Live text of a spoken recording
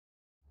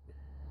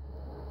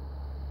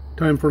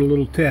Time for a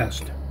little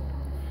test.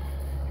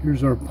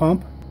 Here's our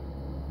pump.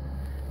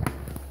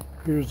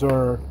 Here's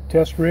our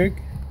test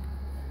rig.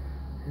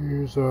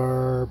 Here's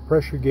our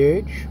pressure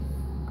gauge.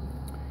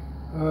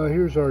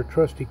 Here's our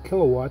trusty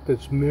kilowatt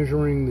that's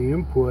measuring the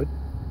input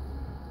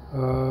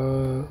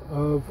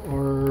of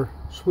our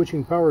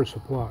switching power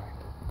supply.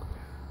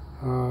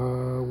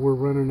 We're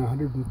running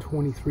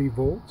 123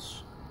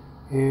 volts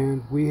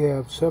and we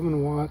have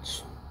 7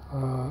 watts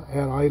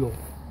at idle.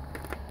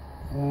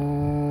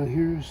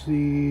 Here's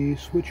the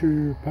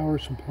switcher power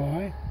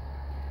supply,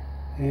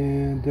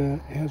 and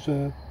has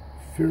a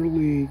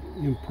fairly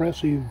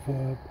impressive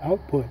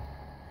output,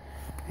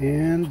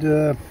 and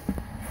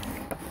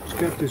it's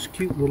got this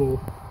cute little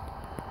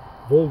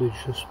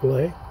voltage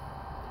display,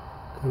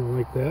 kind of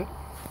like that.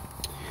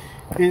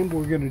 And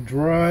we're going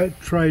to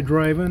try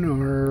driving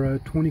our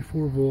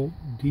 24 volt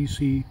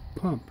DC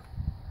pump.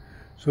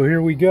 So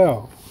here we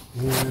go,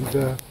 and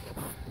the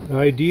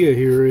idea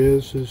here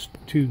is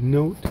to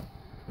note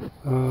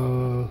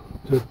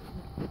the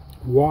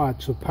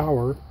watts of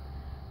power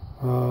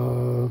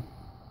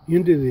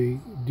into the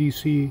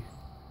DC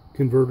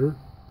converter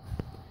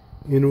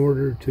in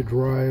order to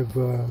drive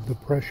the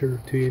pressure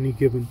to any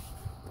given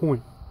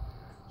point.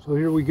 So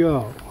here we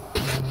go.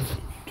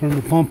 Turn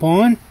the pump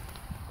on.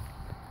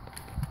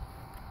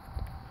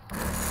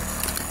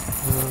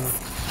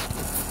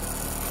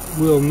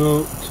 We'll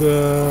note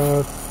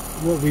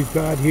what we've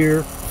got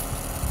here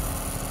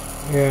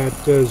at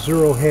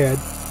 0 head,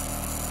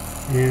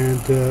 and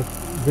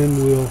then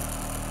we'll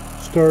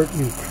start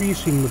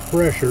increasing the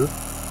pressure.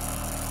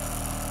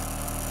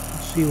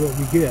 Let's see what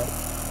we get.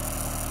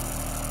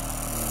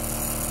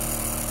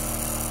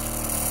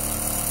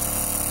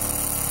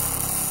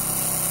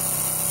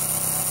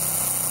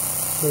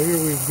 So here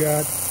we've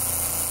got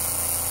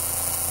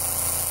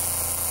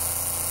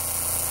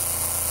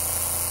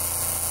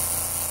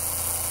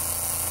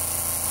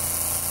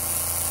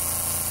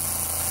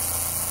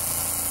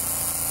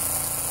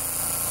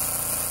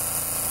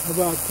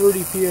about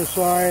 30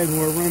 psi, and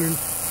we're running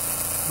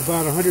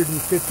about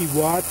 150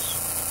 watts.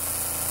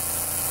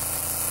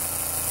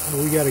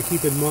 We got to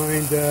keep in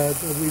mind that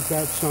we've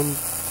got some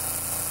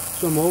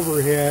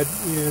overhead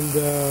in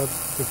the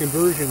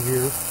conversion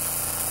here.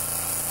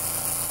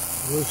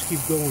 Let's keep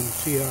going and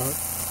see how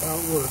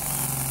it works.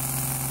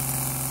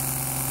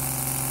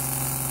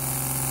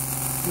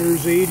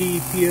 There's 80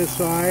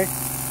 psi.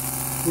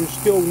 We're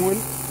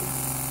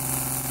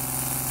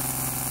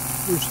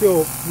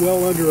still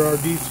well under our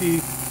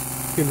DC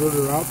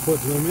converter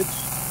output limits.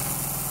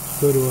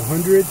 Let's go to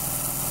 100.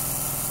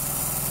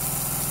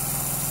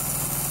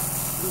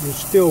 We're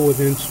still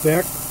within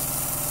spec.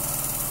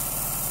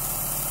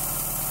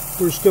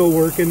 We're still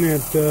working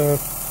at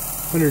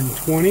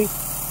 120.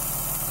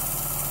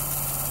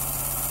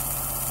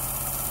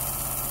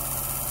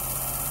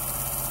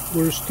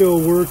 We're still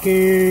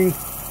working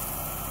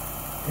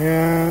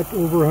at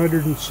over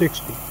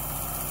 160.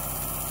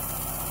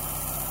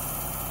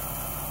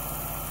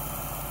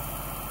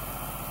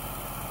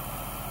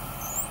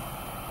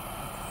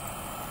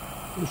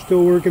 We're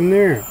still working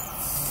there.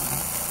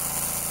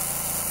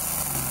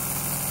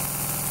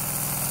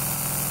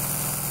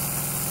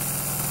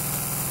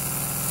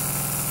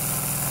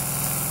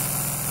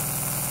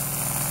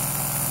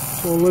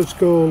 So let's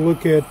go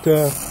look at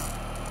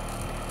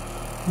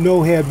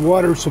no head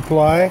water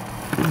supply.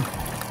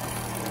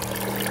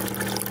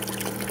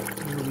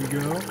 There we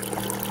go.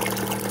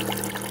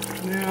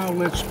 Now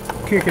let's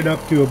kick it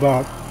up to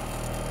about,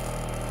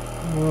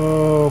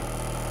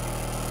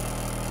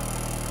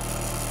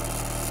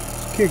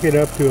 kick it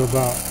up to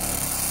about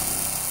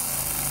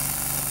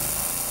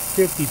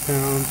 50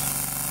 pounds.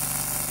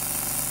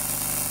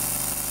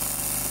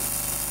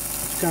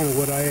 It's kind of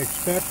what I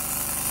expect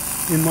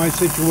in my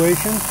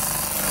situation.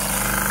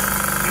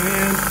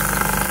 And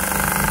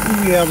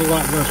we have a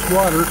lot less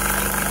water,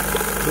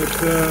 but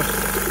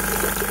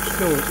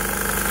still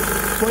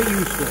quite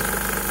useful.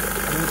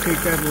 I'll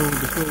take that long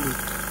to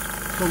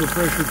fill the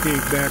pressure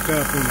cage back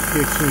up when it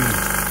kicks in.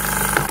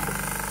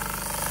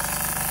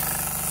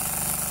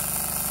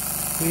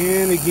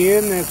 And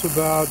again, that's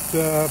about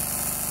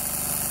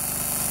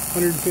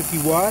 150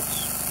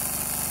 watts,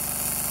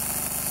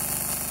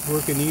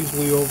 working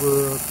easily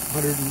over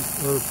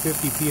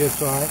 150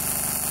 psi.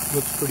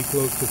 Looks pretty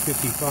close to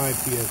 55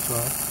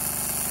 psi.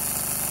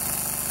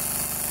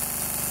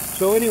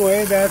 So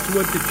anyway, that's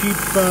what the cheap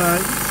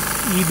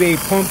eBay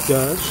pump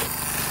does.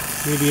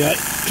 Maybe I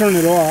turn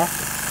it off,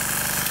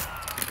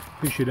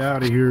 fish it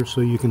out of here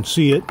so you can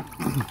see it.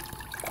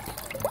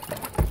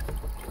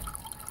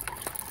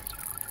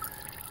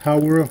 How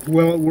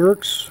well it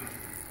works,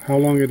 how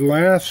long it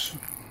lasts,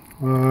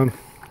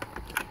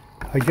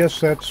 I guess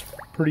that's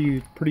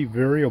pretty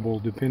variable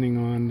depending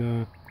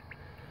on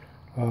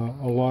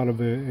a lot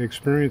of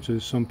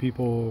experiences. Some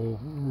people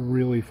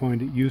really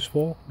find it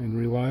useful and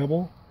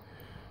reliable,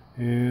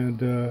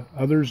 and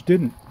others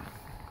didn't.